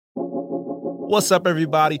What's up,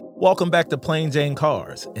 everybody? Welcome back to Plain Jane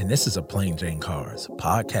Cars, and this is a Plain Jane Cars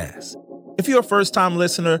podcast. If you're a first-time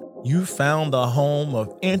listener, you found the home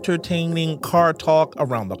of entertaining car talk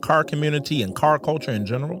around the car community and car culture in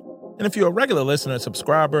general. And if you're a regular listener and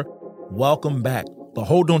subscriber, welcome back. But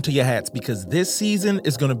hold on to your hats because this season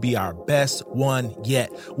is going to be our best one yet.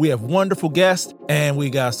 We have wonderful guests and we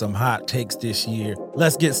got some hot takes this year.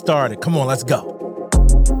 Let's get started. Come on, let's go.